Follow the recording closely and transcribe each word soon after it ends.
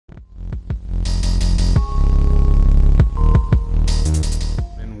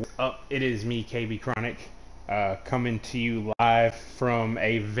It is me, KBKronic, coming to you live from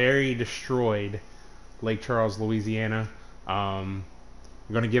a very destroyed Lake Charles, Louisiana. I'm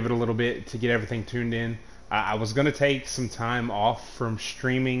going to give it a little bit to get everything tuned in. I was going to take some time off from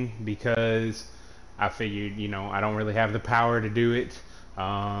streaming because I figured, I don't really have the power to do it.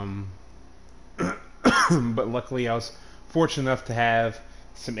 But luckily I was fortunate enough to have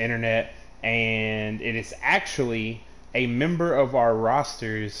some internet, and it is actually a member of our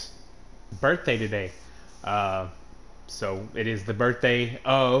roster's birthday today. So it is the birthday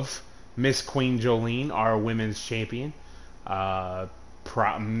of Miss Queen Jolene, our women's champion.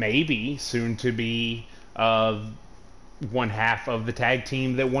 Maybe soon to be one half of the tag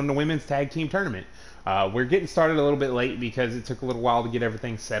team that won the women's tag team tournament. We're getting started a little bit late because it took a little while to get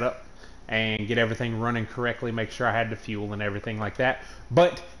everything set up and get everything running correctly, make sure I had the fuel and everything like that.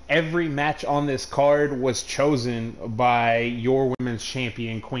 But every match on this card was chosen by your women's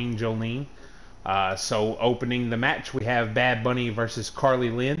champion, Queen Jolene. So opening the match, we have Bad Bunny versus Carly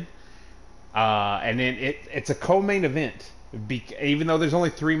Lynn. And then it's a co-main event. Even though there's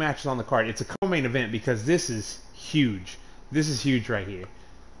only 3 matches on the card, it's a co-main event because this is huge. This is huge right here.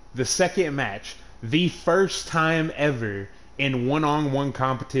 The second match, the first time ever in one-on-one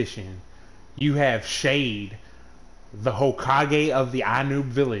competition, you have Shade, the Hokage of the iNCW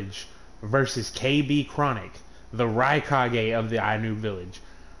Village, versus KBKronic, the Raikage of the iNCW Village.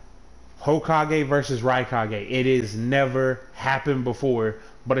 Hokage versus Raikage. It has never happened before,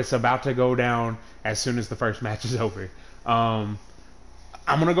 but it's about to go down as soon as the first match is over. I'm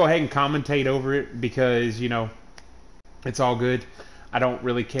going to go ahead and commentate over it because, it's all good. I don't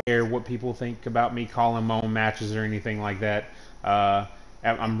really care what people think about me calling my own matches or anything like that.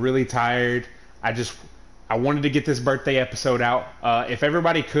 I'm really tired. I wanted to get this birthday episode out. If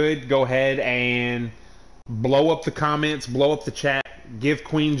everybody could, go ahead and blow up the comments, blow up the chat, give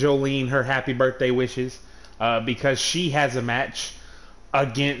Queen Jolene her happy birthday wishes, because she has a match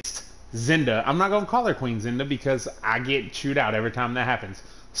against Zinda. I'm not going to call her Queen Zinda because I get chewed out every time that happens.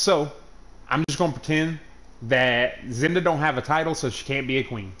 So I'm just going to pretend that Zinda don't have a title, so she can't be a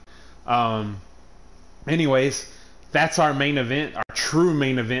queen. Anyways, that's our main event, our true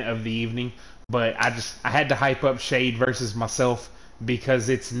main event of the evening. But I had to hype up Shade versus myself because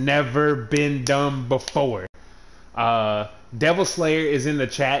it's never been done before. Devil Slayer is in the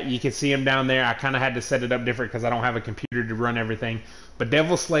chat. You can see him down there. I kind of had to set it up different because I don't have a computer to run everything. But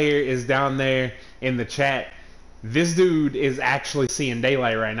Devil Slayer is down there in the chat. This dude is actually seeing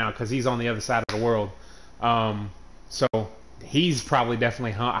daylight right now because he's on the other side of the world. So he's probably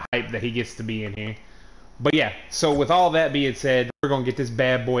definitely hyped that he gets to be in here. But yeah, so with all that being said, we're going to get this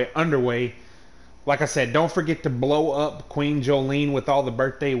bad boy underway. Like I said, don't forget to blow up Queen Jolene with all the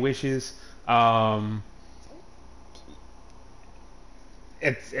birthday wishes.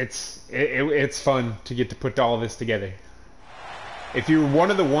 It's fun to get to put all this together. If you're one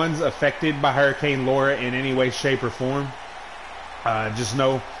of the ones affected by Hurricane Laura in any way, shape, or form, just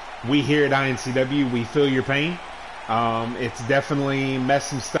know we here at iNCW, we feel your pain. It's definitely messed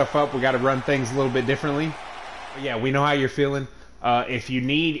some stuff up. We got to run things a little bit differently. But yeah, we know how you're feeling. If you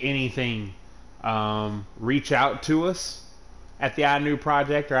need anything, reach out to us at the iNCW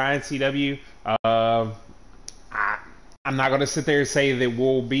Project or iNCW. I'm not going to sit there and say that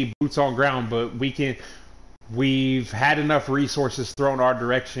we'll be boots on ground, but we've had enough resources thrown our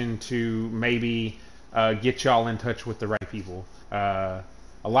direction to maybe get y'all in touch with the right people. A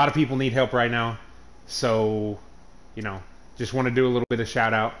lot of people need help right now, so just want to do a little bit of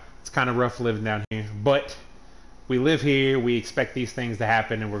shout out. It's kind of rough living down here, but we live here, we expect these things to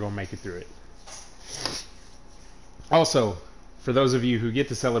happen, and we're going to make it through it. Also, for those of you who get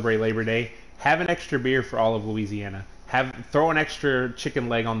to celebrate Labor Day, have an extra beer for all of Louisiana. Throw an extra chicken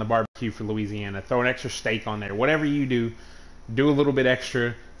leg on the barbecue for Louisiana. Throw an extra steak on there. Whatever you do, do a little bit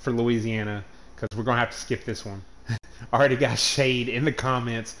extra for Louisiana because we're going to have to skip this one. Already got Shade in the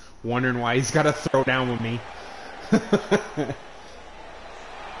comments wondering why he's got to throw down with me.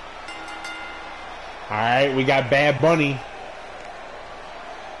 Alright, we got Bad Bunny.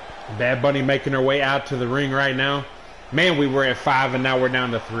 Bad Bunny making her way out to the ring right now. Man, we were at 5 and now we're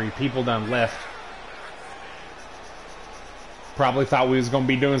down to 3. People done left. Probably thought we was going to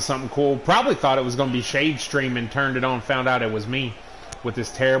be doing something cool. Probably thought it was going to be Shade streaming. Turned it on, found out it was me with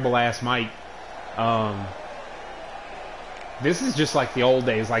this terrible ass mic. This is just like the old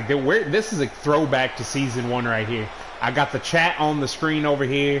days. Like this is a throwback to season 1 right here. I got the chat on the screen over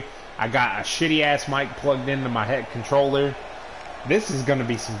here. I got a shitty ass mic plugged into my head controller. This is going to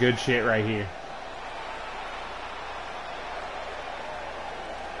be some good shit right here.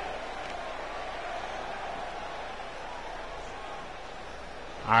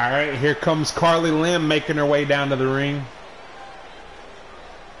 right, here comes Carly Lim making her way down to the ring.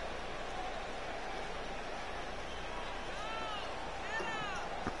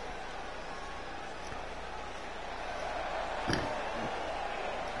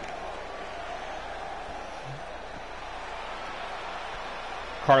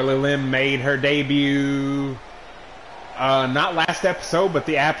 Carly Lim made her debut not last episode, but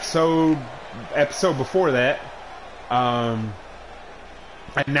the episode before that. And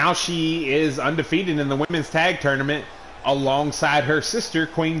now she is undefeated in the women's tag tournament alongside her sister,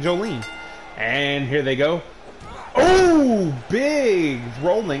 Queen Jolene. And here they go. Oh, big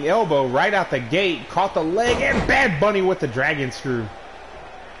rolling elbow right out the gate. Caught the leg, and Bad Bunny with the dragon screw.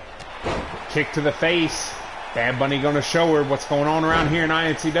 Kick to the face. Bad Bunny going to show her what's going on around here in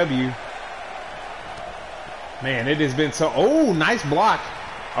iNCW. Man, it has been so... Oh, nice block.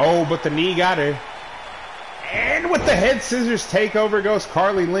 Oh, but the knee got her. And with the head scissors takeover goes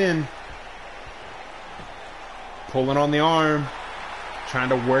Carly Lynn. Pulling on the arm. Trying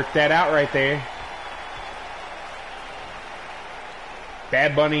to work that out right there.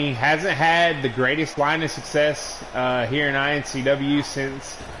 Bad Bunny hasn't had the greatest line of success here in iNCW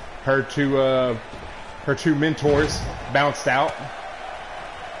since her two mentors bounced out.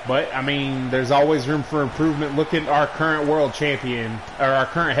 But, I mean, there's always room for improvement. Look at our current world champion, or our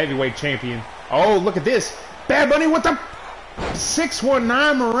current heavyweight champion. Oh, look at this. Bad Bunny with the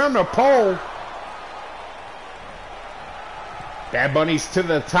 619 around the pole. Bad Bunny's to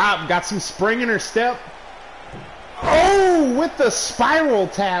the top. Got some spring in her step. Oh, with the spiral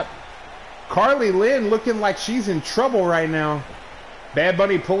tap. Carly Lynn looking like she's in trouble right now. Bad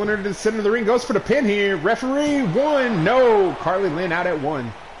Bunny pulling her to the center of the ring. Goes for the pin here. Referee, 1. No. Carly Lynn out at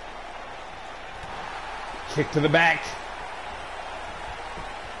 1. Kick to the back.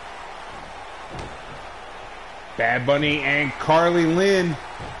 Bad Bunny and Carly Lynn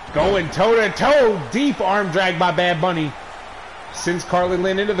going toe-to-toe. Deep arm drag by Bad Bunny. Sends Carly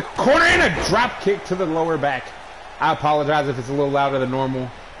Lynn into the corner and a drop kick to the lower back. I apologize if it's a little louder than normal.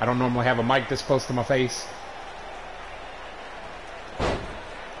 I don't normally have a mic this close to my face.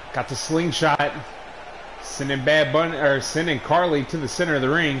 Got the slingshot. Sending Carly to the center of the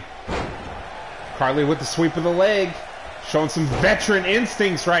ring. Carly with the sweep of the leg. Showing some veteran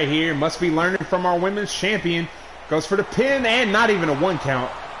instincts right here. Must be learning from our women's champion. Goes for the pin and not even a 1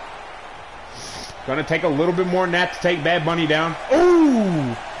 count. Gonna take a little bit more than that to take Bad Bunny down.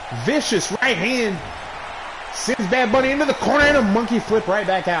 Ooh! Vicious right hand. Sends Bad Bunny into the corner and a monkey flip right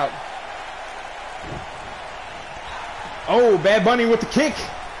back out. Oh, Bad Bunny with the kick.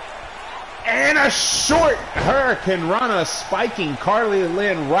 And a short Hurricane Rana spiking Carly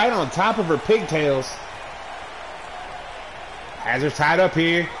Lynn right on top of her pigtails. Has her tied up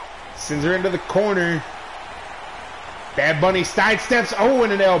here. Sends her into the corner. Bad Bunny sidesteps. Oh,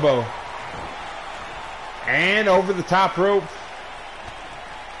 and an elbow. And over the top rope.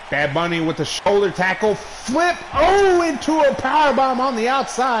 Bad Bunny with the shoulder tackle. Flip. Oh, into a powerbomb on the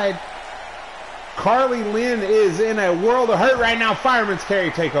outside. Carly Lynn is in a world of hurt right now. Fireman's carry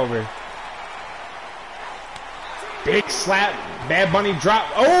takeover. Big slap. Bad Bunny drop.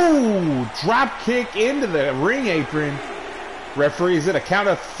 Oh, drop kick into the ring apron. Referee's at a count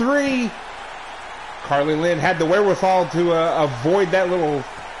of 3. Carly Lynn had the wherewithal to avoid that little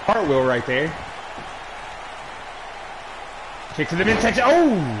cartwheel right there. Kick to the midsection.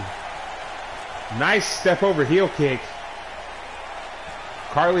 Oh! Nice step over heel kick.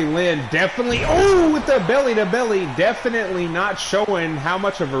 Carly Lynn definitely, oh, with the belly to belly. Definitely not showing how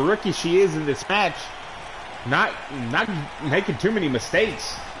much of a rookie she is in this match. Not making too many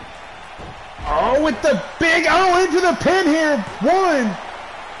mistakes. Oh, with the big, oh, into the pin here. 1,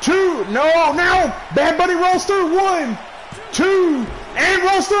 2, no, now Bad Bunny rolls through. 1, 2, and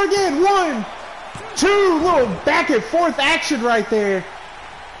rolls through again. 1, 2, little back and forth action right there.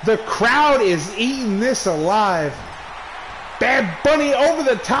 The crowd is eating this alive. Bad Bunny over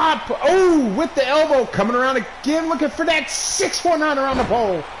the top. Oh, with the elbow coming around again, looking for that 619 around the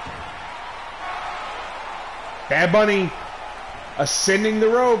pole. Bad Bunny ascending the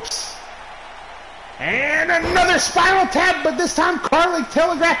ropes. And another spiral tap, but this time Carly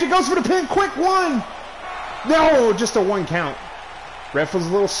telegraphed it. Goes for the pin. Quick 1. No, just a 1 count. Ref was a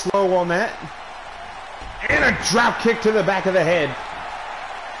little slow on that. And a drop kick to the back of the head.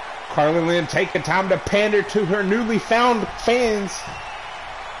 Carly Lynn taking time to pander to her newly found fans.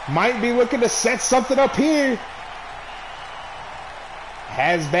 Might be looking to set something up here.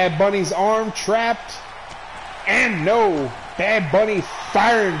 Has Bad Bunny's arm trapped. And no, Bad Bunny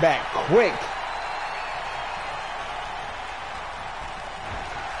firing back quick.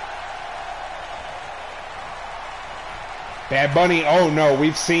 Bad Bunny, oh no,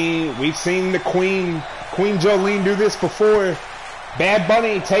 we've seen the Queen Jolene do this before. Bad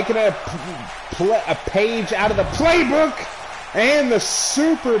Bunny taking a page out of the playbook, and the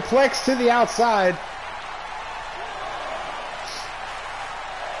superplex to the outside.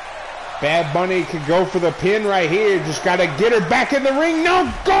 Bad Bunny could go for the pin right here. Just got to get her back in the ring.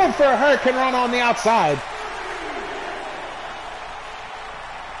 No, going for a Hurricane Run on the outside.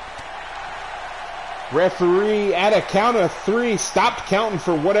 Referee at a count of 3 stopped counting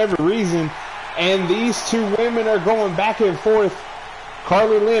for whatever reason. And these two women are going back and forth.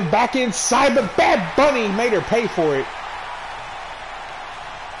 Carly Lynn back inside, but Bad Bunny made her pay for it.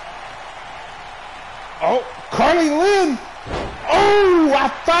 Oh, Carly Lynn. Oh, I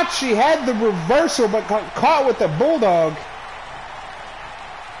thought she had the reversal, but got caught with the bulldog.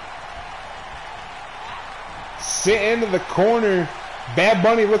 Sit into the corner. Bad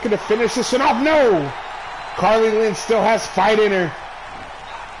Bunny looking to finish this one off. No! Carly Lynn still has fight in her.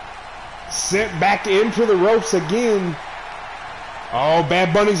 Sent back into the ropes again. Oh,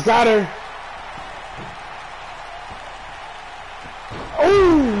 Bad Bunny's got her.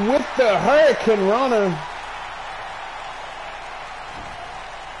 Oh, with the Hurricane Rana.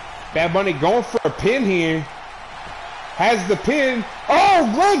 Bad Bunny going for a pin here. Has the pin.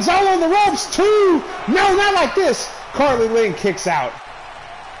 Oh, legs all on the ropes too. No, not like this. Carly Lynn kicks out.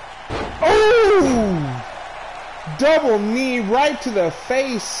 Oh! Double knee right to the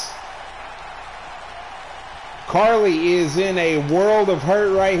face. Carly is in a world of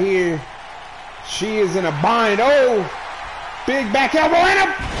hurt right here. She is in a bind. Oh! Big back elbow and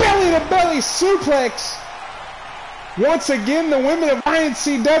a belly-to-belly suplex. Once again, the women of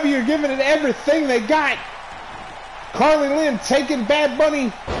iNCW are giving it everything they got. Carly Lynn taking Bad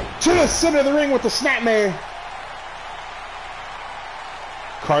Bunny to the center of the ring with the snapmare.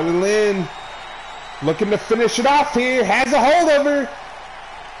 Carly Lynn looking to finish it off here. Has a hold of her.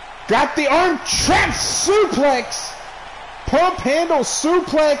 Got the arm trap suplex. Pump handle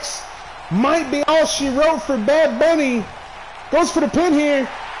suplex. Might be all she wrote for Bad Bunny. Goes for the pin here.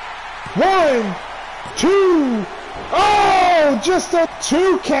 1, 2. Oh, just a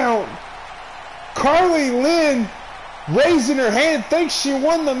 2 count. Carly Lynn raising her hand, thinks she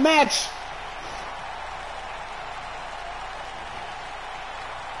won the match.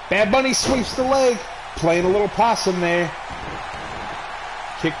 Bad Bunny sweeps the leg, playing a little possum there.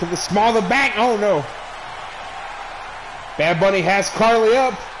 Kick to the small of the back. Oh no. Bad Bunny has Carly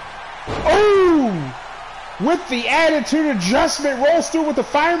up. Oh! With the attitude adjustment, rolls through with the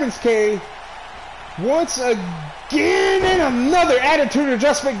fireman's carry. Once again, and another attitude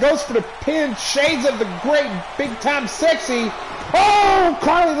adjustment, goes for the pin. Shades of the great big time sexy. Oh,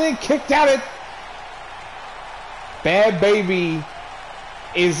 Carly Lynn kicked out it. Bad Baby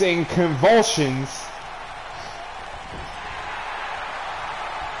is in convulsions.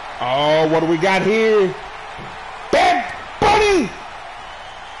 Oh, what do we got here? Bad Bunny!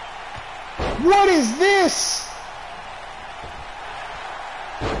 What is this?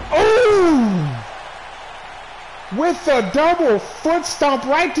 Oh! With a double foot stomp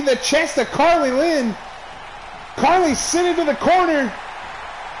right to the chest of Carly Lynn. Carly sent it to the corner.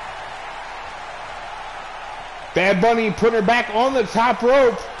 Bad Bunny put her back on the top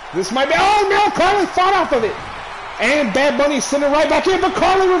rope. This might be... Oh no! Carly fought off of it. And Bad Bunny sent her right back in, but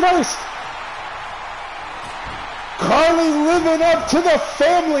Carly reversed. Carly living up to the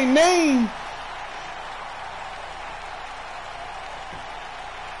family name.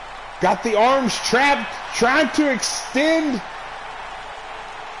 Got the arms trapped, trying to extend.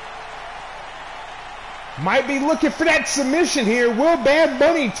 Might be looking for that submission here. Will Bad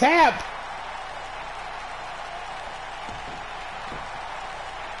Bunny tap?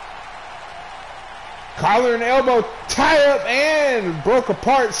 Collar and elbow tie up and broke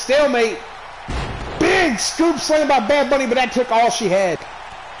apart. Stalemate. Big scoop slam by Bad Bunny, but that took all she had.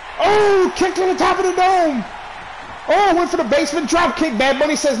 Oh, kick to the top of the dome. Oh, went for the basement drop kick. Bad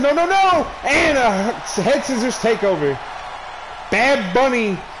Bunny says no, no, no. And a head scissors takeover. Bad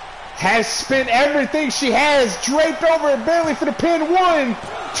Bunny has spent everything she has, draped over her belly for the pin. 1,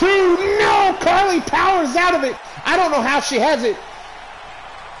 2. No, Carly powers out of it. I don't know how she has it.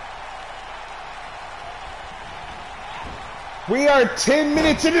 We are 10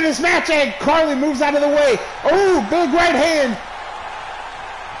 minutes into this match, and Carly moves out of the way. Oh, big right hand.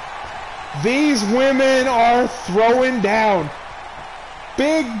 These women are throwing down.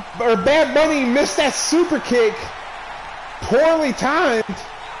 Bad Bunny missed that super kick. Poorly timed.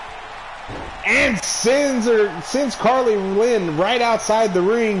 And sends Carly Lynn right outside the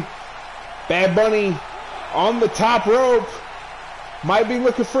ring. Bad Bunny on the top rope. Might be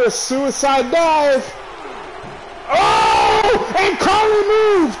looking for a suicide dive. Oh! and Carly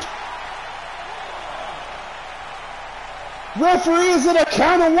moved. Referee is at a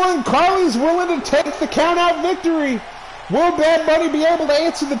count of 1. Carly's willing to take the count out victory. Will Bad Bunny be able to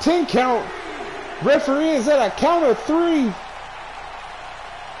answer the 10 count? Referee is at a count of 3.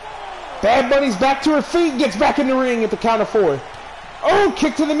 Bad Bunny's back to her feet, gets back in the ring at the count of 4. Oh,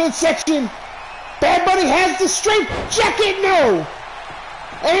 kick to the midsection. Bad Bunny has the strength. Check it, no.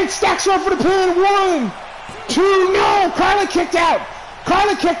 And stacks her up for the pin. 1, 2, no. Carly kicked out.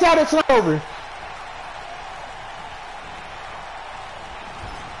 Carly kicked out. It's not over.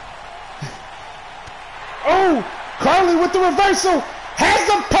 Oh, Carly with the reversal. Has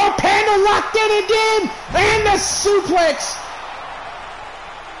the pump handle locked in again. And the suplex.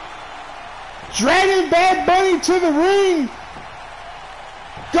 Dragging Bad Bunny to the ring.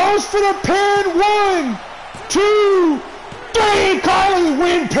 Goes for the pin. 1, 2, 3. Carly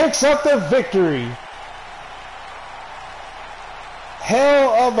Wynn picks up the victory. Hell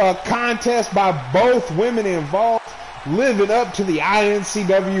of a contest by both women involved, living up to the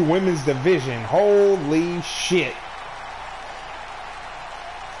iNCW women's division. Holy shit.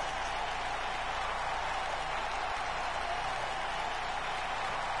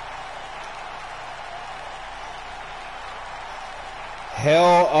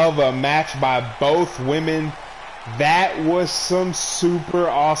 Hell of a match by both women. That was some super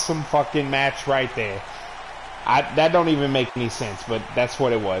awesome fucking match right there. That don't even make any sense, but that's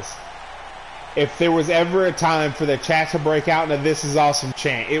what it was. If there was ever a time for the chat to break out into "This is awesome"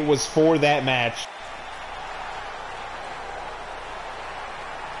 chant, it was for that match.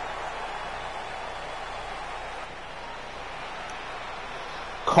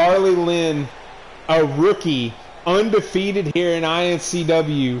 Carly Lynn, a rookie, undefeated here in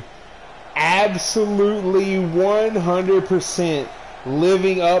iNCW, absolutely 100%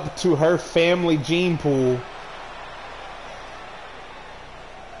 living up to her family gene pool.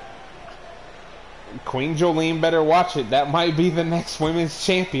 Queen Jolene better watch it. That might be the next women's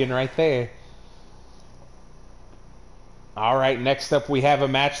champion right there. Alright, next up we have a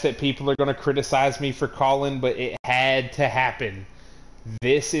match that people are going to criticize me for calling, but it had to happen.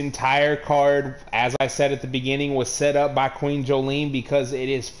 This entire card, as I said at the beginning, was set up by Queen Jolene because it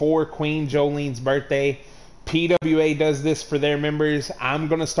is for Queen Jolene's birthday. PWA does this for their members. I'm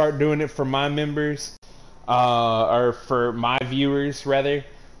going to start doing it for my members, or for my viewers, rather.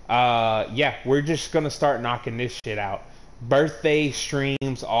 Yeah, we're just going to start knocking this shit out. Birthday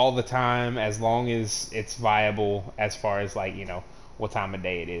streams all the time, as long as it's viable as far as, like, you know, what time of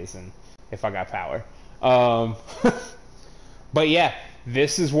day it is and if I got power. But yeah,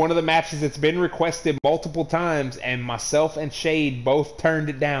 this is one of the matches that's been requested multiple times, and myself and Shade both turned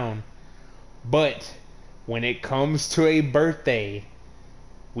it down. But when it comes to a birthday,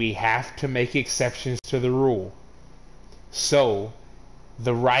 we have to make exceptions to the rule. So,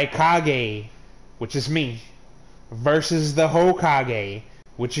 the Raikage, which is me, versus the Hokage,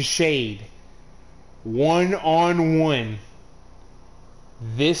 which is Shade, 1-on-1.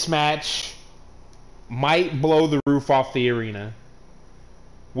 This match might blow the roof off the arena.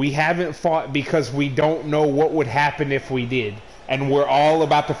 We haven't fought because we don't know what would happen if we did. And we're all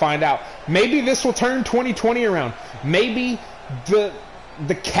about to find out. Maybe this will turn 2020 around. Maybe the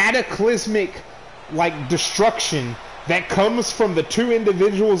cataclysmic, like, destruction that comes from the two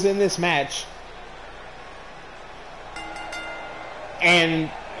individuals in this match, and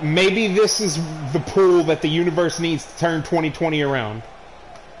maybe this is the pull that the universe needs to turn 2020 around.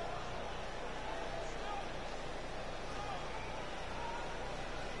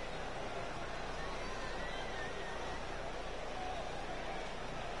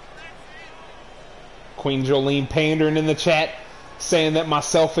 Queen Jolene pandering in the chat, saying that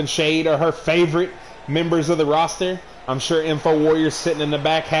myself and Shade are her favorite members of the roster. I'm sure Info Warriors sitting in the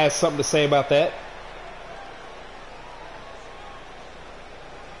back has something to say about that.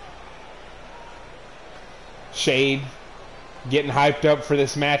 Shade getting hyped up for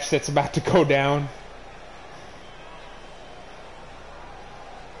this match that's about to go down.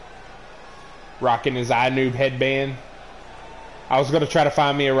 Rocking his iNoob headband. I was going to try to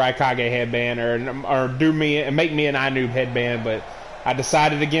find me a Raikage headband or make me an iNoob headband, but I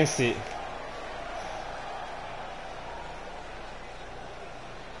decided against it.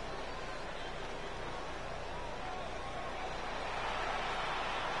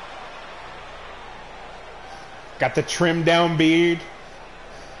 Got the trimmed down beard.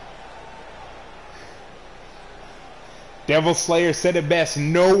 Devil Slayer said it best.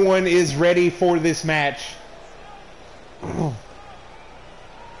 No one is ready for this match.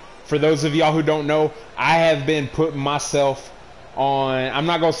 For those of y'all who don't know, I have been putting myself I'm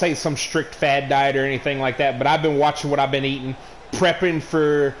not going to say some strict fad diet or anything like that, but I've been watching what I've been eating, prepping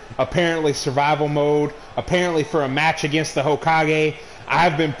for apparently survival mode, apparently for a match against the Hokage.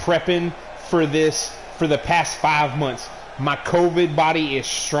 I've been prepping for this for the past 5 months. My COVID body is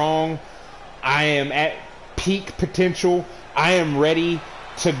strong. I am at peak potential. I am ready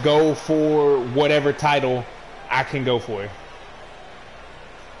to go for whatever title I can go for.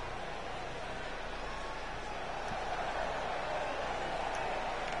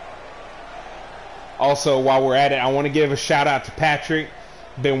 Also, while we're at it, I want to give a shout out to Patrick.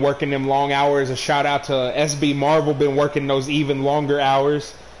 Been working them long hours. A shout out to SB Marvel. Been working those even longer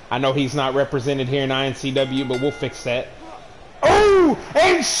hours. I know he's not represented here in iNCW, but we'll fix that. Oh,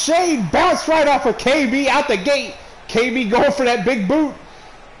 and Shade bounced right off of KB out the gate. KB going for that big boot.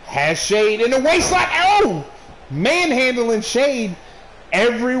 Has Shade in the waistline. Oh, manhandling Shade.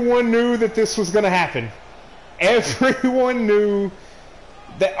 Everyone knew that this was going to happen. Everyone knew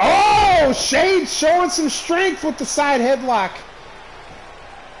that. Oh, Shade showing some strength with the side headlock.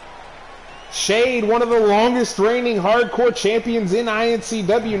 Shade, one of the longest reigning hardcore champions in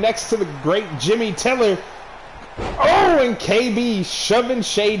iNCW, next to the great Jimmy Teller. Oh, and KB shoving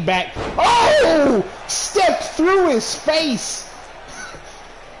Shade back. Oh, stepped through his face.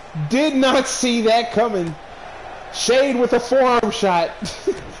 Did not see that coming. Shade with a forearm shot.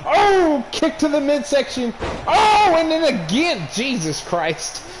 Oh, kick to the midsection. Oh, and then again, Jesus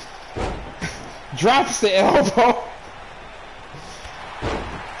Christ. Drops the elbow.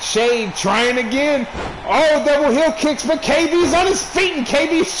 Shade trying again. Oh, double heel kicks, but KB's on his feet, and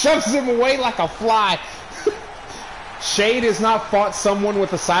KB shoves him away like a fly. Shade has not fought someone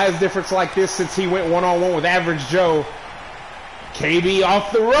with a size difference like this since he went one-on-one with Average Joe. KB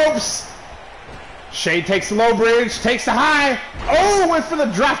off the ropes. Shade takes the low bridge, takes the high. Oh, went for the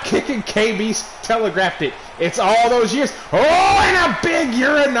drop kick, and KB telegraphed it. It's all those years. Oh, and a big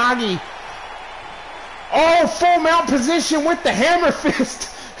Uranagi. Oh, full mount position with the hammer fist.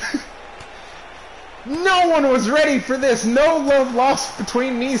 No one was ready for this. No love lost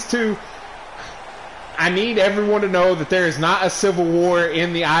between these two. I need everyone to know that there is not a civil war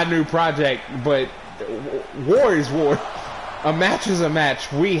in the iNCW project, but war is war. A match is a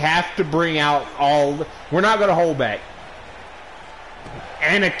match. We have to bring out all. We're not going to hold back.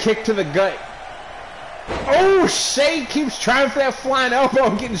 And a kick to the gut. Oh, Shade keeps trying for that flying elbow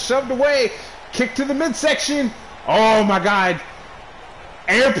and getting shoved away. Kick to the midsection. Oh, my God.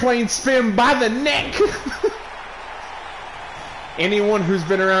 Airplane spin by the neck. Anyone who's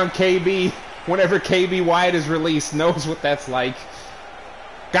been around KB, whenever KB Wyatt is released, knows what that's like.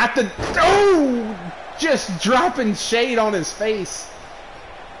 Got the... Oh! Just dropping Shade on his face.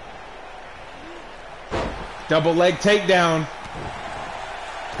 Double leg takedown.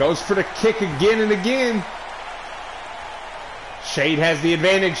 Goes for the kick again and again. Shade has the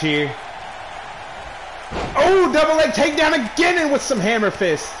advantage here. Oh, double leg takedown again, and with some hammer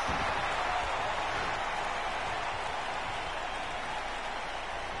fist.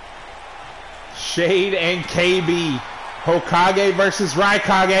 Shade and KB. Hokage versus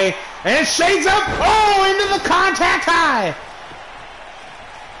Raikage. And Shade's up. Oh, into the contact high.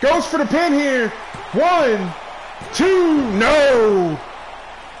 Goes for the pin here. 1, 2, no.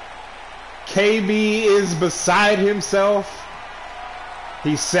 KB is beside himself.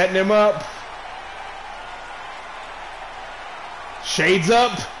 He's setting him up. Shade's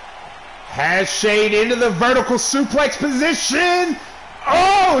up. Has Shade into the vertical suplex position.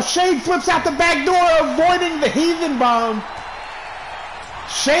 Oh, Shade flips out the back door, avoiding the heathen bomb.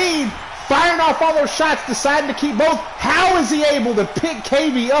 Shade firing off all those shots, deciding to keep both. How is he able to pick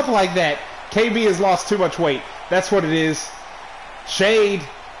KB up like that? KB has lost too much weight. That's what it is. Shade.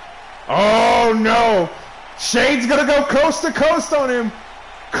 Oh, no. Shade's going to go coast to coast on him.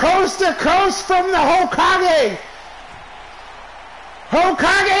 Coast to coast from the Hokage.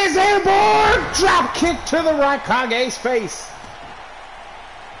 Hokage is airborne. Drop kick to the Raikage's face.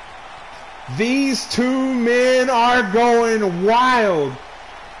 These two men are going wild.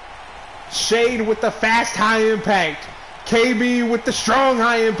 Shade with the fast high impact. KB with the strong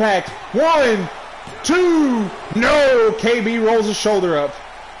high impact. 1, 2, no. KB rolls his shoulder up.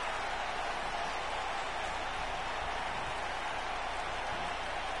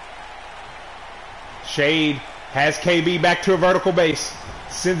 Shade has KB back to a vertical base.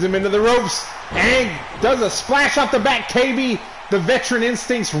 Sends him into the ropes. And does a splash off the back. KB, the veteran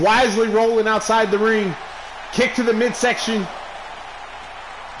instincts, wisely rolling outside the ring. Kick to the midsection.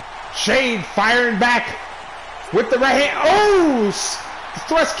 Shade firing back with the right hand. Oh!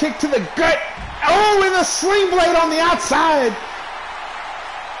 Thrust kick to the gut. Oh, and the sling blade on the outside.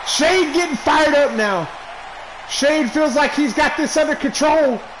 Shade getting fired up now. Shade feels like he's got this under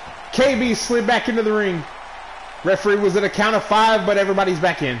control. KB slid back into the ring. Referee was at a count of 5, but everybody's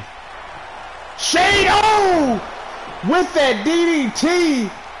back in. Shade, oh! With that DDT,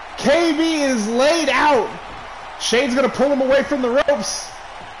 KB is laid out. Shade's going to pull him away from the ropes.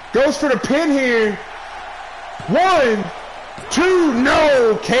 Goes for the pin here. 1, 2,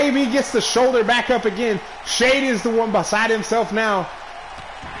 no! KB gets the shoulder back up again. Shade is the one beside himself now.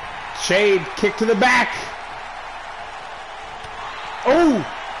 Shade, kick to the back. Oh,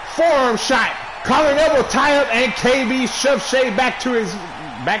 forearm shot. Collar and elbow tie up, and KB shoves Shade back to his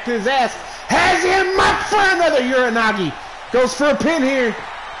ass. Has him up for another Uranagi. Goes for a pin here.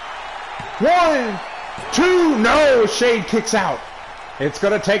 1, 2, no. Shade kicks out. It's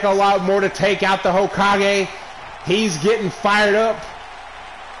going to take a lot more to take out the Hokage. He's getting fired up.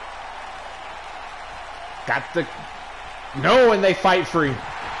 No, and they fight free.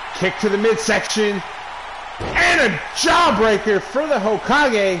 Kick to the midsection. And a jawbreaker for the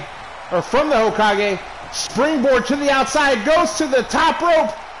Hokage. Or from the Hokage. Springboard to the outside. Goes to the top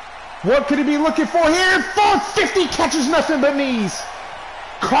rope. What could he be looking for here? 450 catches nothing but knees.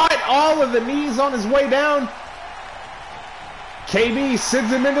 Caught all of the knees on his way down. KB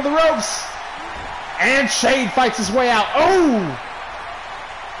sends him into the ropes. And Shade fights his way out. Oh!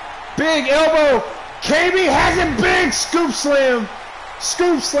 Big elbow. KB has him big. Scoop slam.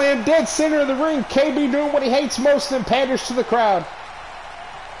 Scoop slam, dead center of the ring. KB doing what he hates most and panders to the crowd.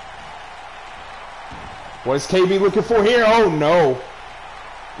 What is KB looking for here? Oh no.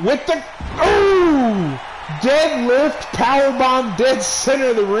 With the, oh! Deadlift, powerbomb, dead center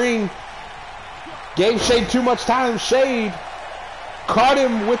of the ring. Gave Shade too much time. Shade caught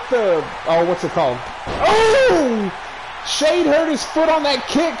him with the, oh, what's it called? Oh! Shade hurt his foot on that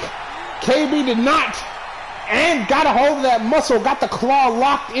kick. KB did not. And got a hold of that muscle. Got the claw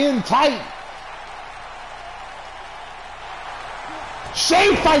locked in tight.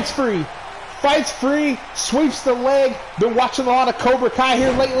 Shade fights free. Fights free. Sweeps the leg. Been watching a lot of Cobra Kai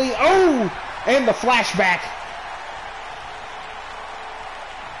here lately. Oh! And the flashback.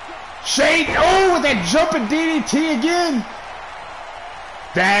 Shade. Oh, with that jumping DDT again.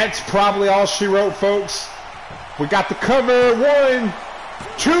 That's probably all she wrote, folks. We got the cover. 1,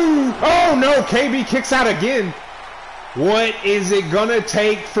 2. Oh, no. KB kicks out again. What is it going to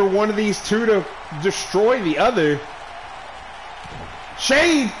take for one of these two to destroy the other?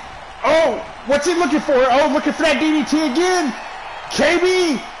 Shade. Oh, what's he looking for? Oh, looking for that DDT again.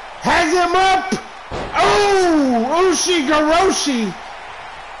 KB has him up. Oh, Ushigoroshi.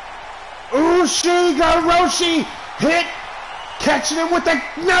 Ushigoroshi hit. Catching him with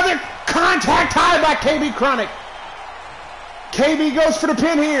another contact high by KBKronic. KB goes for the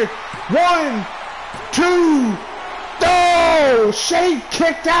pin here. 1, 2. Oh, Shade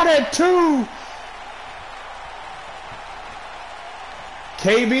kicked out at 2.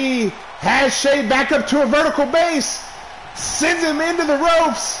 KB has Shade back up to a vertical base. Sends him into the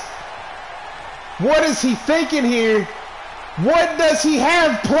ropes. What is he thinking here? What does he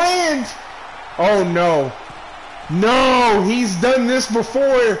have planned? Oh, no. No, he's done this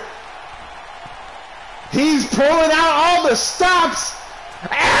before. He's pulling out all the stops.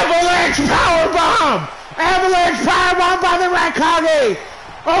 Avalanche powerbomb. Avalanche powerbomb by the Raikage.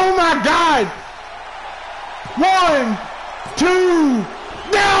 Oh, my God. 1, 2.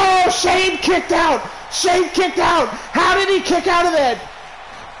 No, Shade kicked out. Shade kicked out. How did he kick out of that?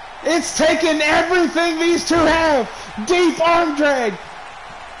 It's taken everything these two have. Deep arm drag.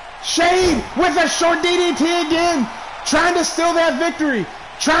 Shade with a short DDT again. Trying to steal that victory.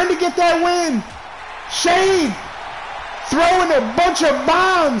 Trying to get that win. Shade throwing a bunch of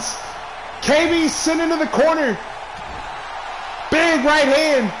bombs. KB sent into the corner. Big right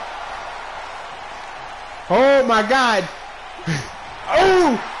hand. Oh my God.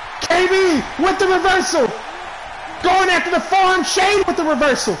 Oh, KB with the reversal. Going after the forearm. Shade with the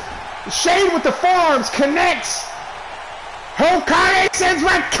reversal. Shade with the forearms connects. Hokage sends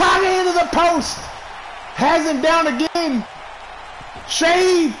Raikage into the post. Has him down again.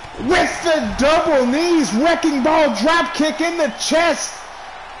 Shade with the double knees. Wrecking ball drop kick in the chest.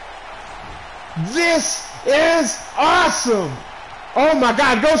 This is awesome. Oh my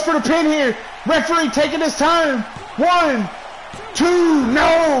God. Goes for the pin here. Referee taking his time. 1, 2.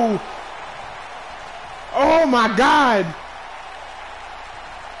 No. Oh my God.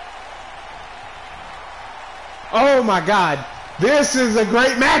 Oh my God. This is a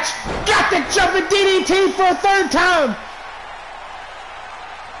great match. Got the jumping DDT for a 3rd time.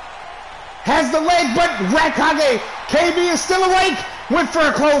 Has the leg, but Raikage. KB is still awake. Went for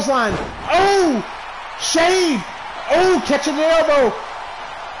a clothesline. Oh, Shade. Oh, catching the elbow.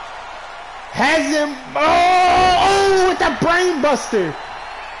 Has him. Oh, with the brain buster.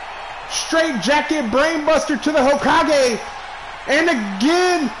 Straight jacket brain buster to the Hokage. And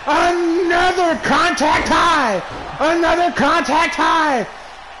again, another contact high. Another contact high.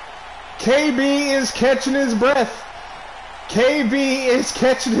 KB is catching his breath. KB is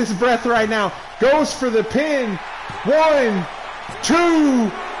catching his breath right now. Goes for the pin. 1,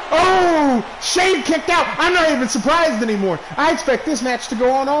 2. Oh, Shane kicked out. I'm not even surprised anymore. I expect this match to go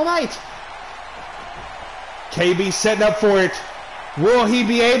on all night. KB setting up for it. Will he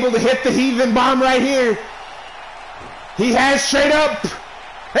be able to hit the heathen bomb right here? He has straight up.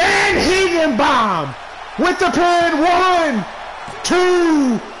 And heathen bomb. With the pin. 1,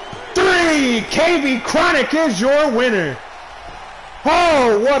 2, 3. KBKronic is your winner.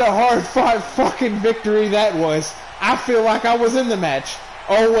 Oh, what a hard-fought fucking victory that was. I feel like I was in the match.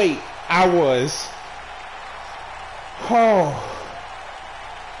 Oh, wait. I was. Oh.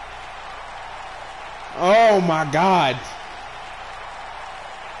 Oh, my God.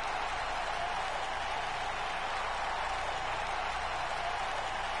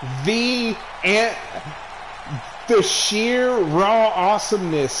 The sheer raw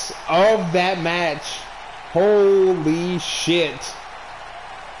awesomeness of that match. Holy shit.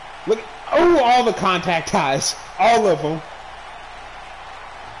 Look, oh, all the contact ties. All of them.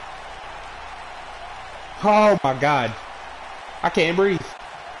 Oh my God. I can't breathe.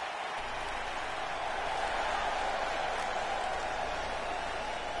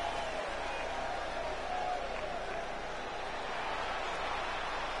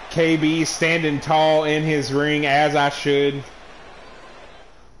 KB standing tall in his ring, as I should.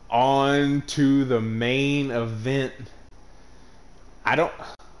 On to the main event. I don't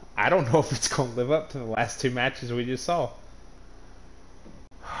know if it's gonna live up to the last 2 matches we just saw.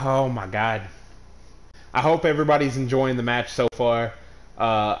 Oh my God. I hope everybody's enjoying the match so far.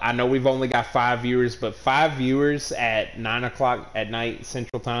 I know we've only got 5 viewers, but 5 viewers at 9 o'clock at night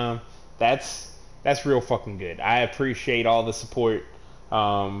Central Time, that's real fucking good. I appreciate all the support.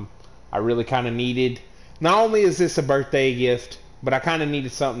 I really kind of needed, not only is this a birthday gift, but I kind of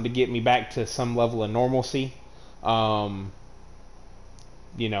needed something to get me back to some level of normalcy.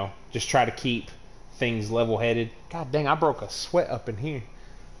 You know, just try to keep things level-headed. God dang, I broke a sweat up in here.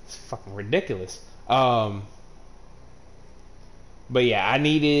 It's fucking ridiculous. But yeah, I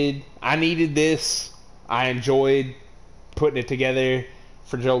needed this. I enjoyed putting it together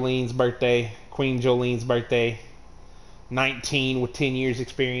for Jolene's birthday, Queen Jolene's birthday. 19 with 10 years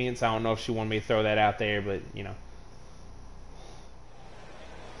experience. I don't know if she wanted me to throw that out there, but you know.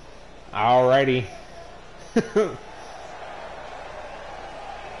 Alrighty.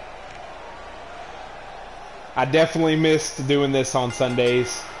 I definitely missed doing this on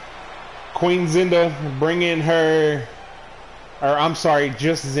Sundays. Queen Zinda bringing her, or I'm sorry,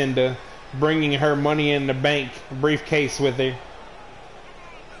 just Zinda bringing her Money in the Bank briefcase with her.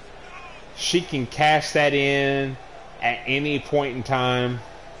 She can cash that in at any point in time.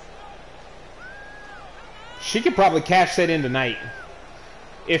 She could probably cash that in tonight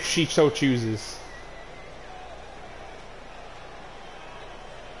if she so chooses.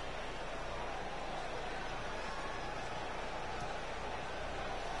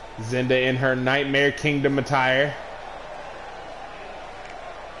 Zinda in her Nightmare Kingdom attire.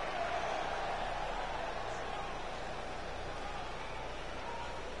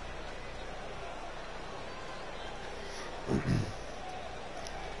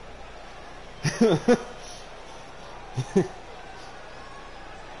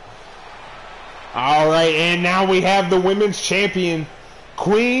 Alright, and now we have the women's champion,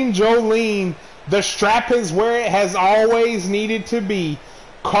 Queen Jolene. The strap is where it has always needed to be.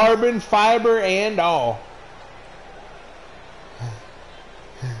 Carbon fiber and all.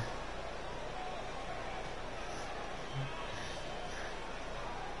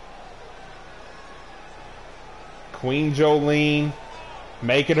 Queen Jolene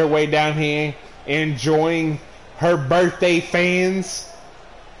making her way down here, enjoying her birthday fans.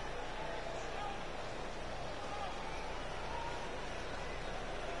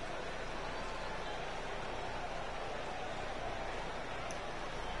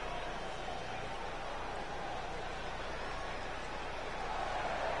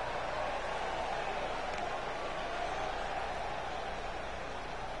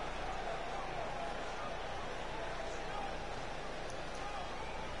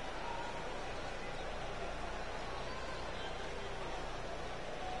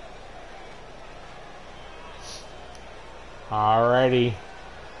 Alrighty,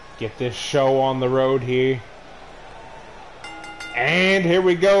 get this show on the road here. And here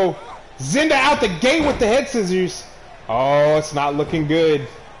we go. Zinda out the gate with the head scissors. Oh, it's not looking good.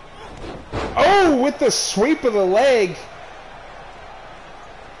 Oh, with the sweep of the leg.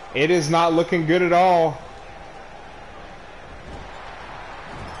 It is not looking good at all.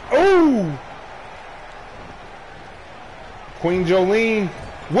 Oh! Queen Jolene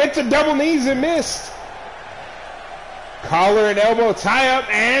with the double knees and missed. Collar and elbow tie up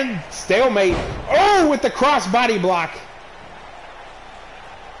and stalemate. Oh, with the crossbody block.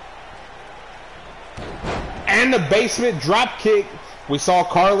 And the basement drop kick. We saw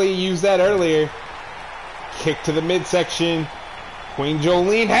Carly use that earlier. Kick to the midsection. Queen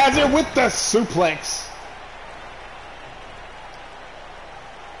Jolene has it with the suplex.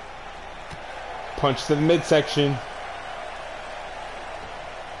 Punch to the midsection.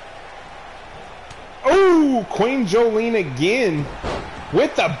 Oh, Queen Jolene again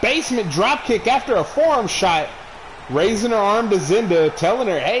with the basement dropkick after a forearm shot. Raising her arm to Zinda, telling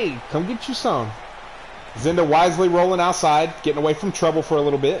her, hey, come get you some. Zinda wisely rolling outside, getting away from trouble for a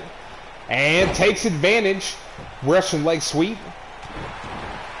little bit. And takes advantage. Russian leg sweep.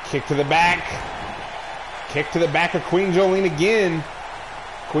 Kick to the back. Kick to the back of Queen Jolene again.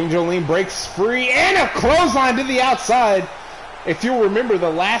 Queen Jolene breaks free. And a clothesline to the outside. If you'll remember, the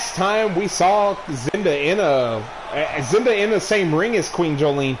last time we saw Zinda in the same ring as Queen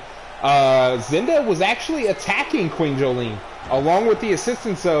Jolene, Zinda was actually attacking Queen Jolene, along with the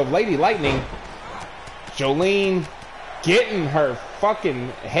assistance of Lady Lightning. Jolene getting her fucking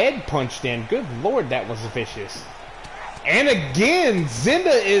head punched in. Good Lord, that was vicious. And again,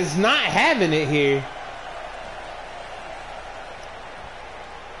 Zinda is not having it here.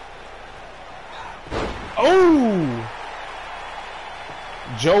 Oh!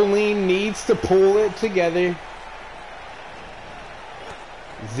 Jolene needs to pull it together.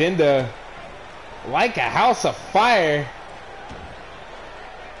 Zinda, like a house of fire,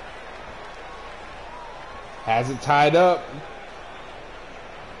 has it tied up.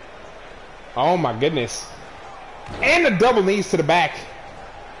 Oh my goodness. And the double knees to the back.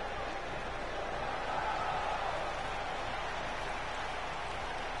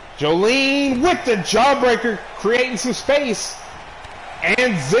 Jolene with the jawbreaker, creating some space.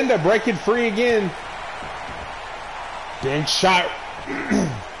 And Zinda breaking free again. Big shot.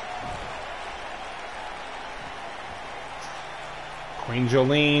 Queen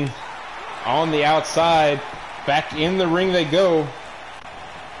Jolene on the outside. Back in the ring they go.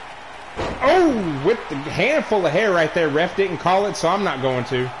 Oh, with the handful of hair right there. Ref didn't call it, so I'm not going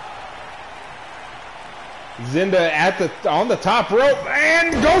to. Zinda on the top rope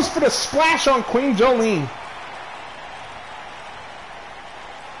and goes for the splash on Queen Jolene.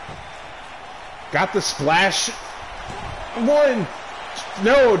 Got the splash.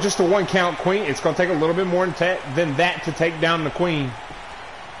 Just a one count. Queen. It's going to take a little bit more than that to take down the Queen.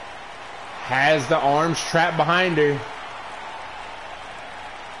 Has the arms trapped behind her.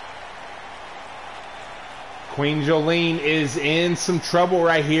 Queen Jolene is in some trouble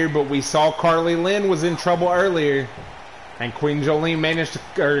right here, but we saw Carly Lynn was in trouble earlier. And Queen Jolene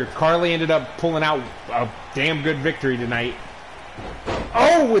Carly ended up pulling out a damn good victory tonight.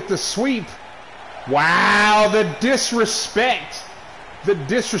 Oh, with the sweep. Wow, the disrespect. The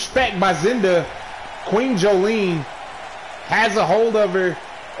disrespect by Zinda. Queen Jolene has a hold of her.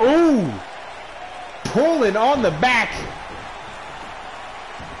 Ooh. Pulling on the back.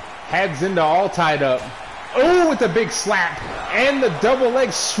 Had Zinda all tied up. Ooh, with the big slap. And the double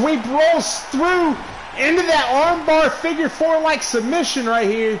leg sweep rolls through into that armbar figure four like submission right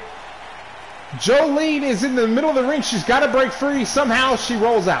here. Jolene is in the middle of the ring. She's got to break free. Somehow she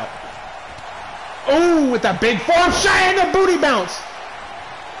rolls out. Ooh, with a big forearm shot and a booty bounce.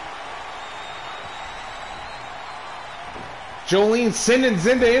 Jolene sending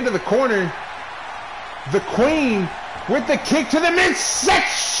Zinda into the corner. The Queen with the kick to the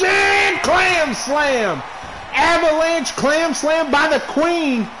midsection. Clam slam. Avalanche clam slam by the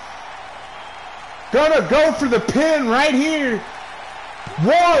Queen. Gonna go for the pin right here.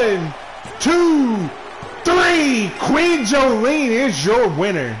 1, 2, 3. Queen Jolene is your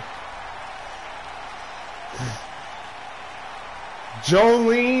winner.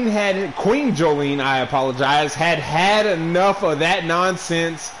 Queen Jolene, I apologize, had enough of that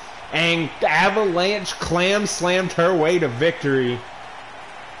nonsense, and Avalanche clam slammed her way to victory.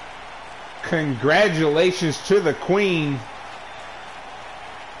 Congratulations to the Queen.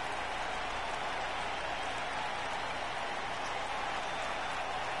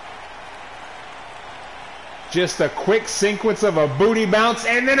 Just a quick sequence of a booty bounce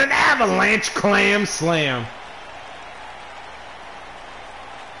and then an Avalanche clam slam.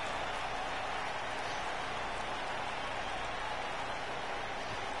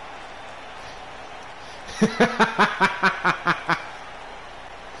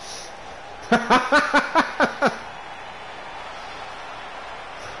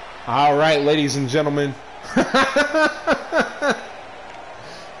 All right, ladies and gentlemen.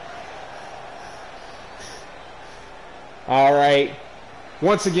 All right.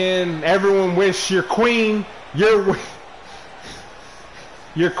 Once again, everyone wish your queen, your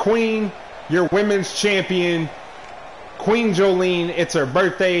queen, your women's champion, Queen Jolene, it's her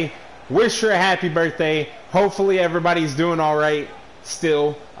birthday. Wish her a happy birthday. Hopefully everybody's doing all right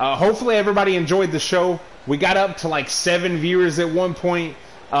still. Hopefully everybody enjoyed the show. We got up to like 7 viewers at one point.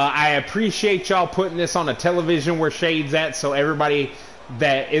 I appreciate y'all putting this on a television where Shade's at, so everybody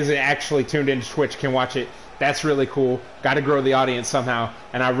that isn't actually tuned into Twitch can watch it. That's really cool. Got to grow the audience somehow,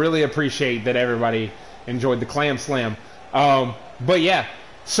 and I really appreciate that everybody enjoyed the Clam Slam. But yeah,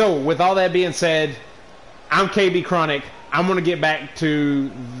 so with all that being said, I'm KBKronic. I'm going to get back to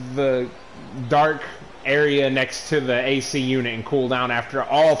the dark area next to the AC unit and cool down after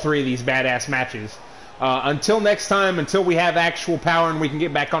all 3 of these badass matches. Until next time, until we have actual power and we can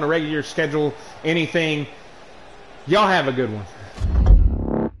get back on a regular schedule, anything, y'all have a good one.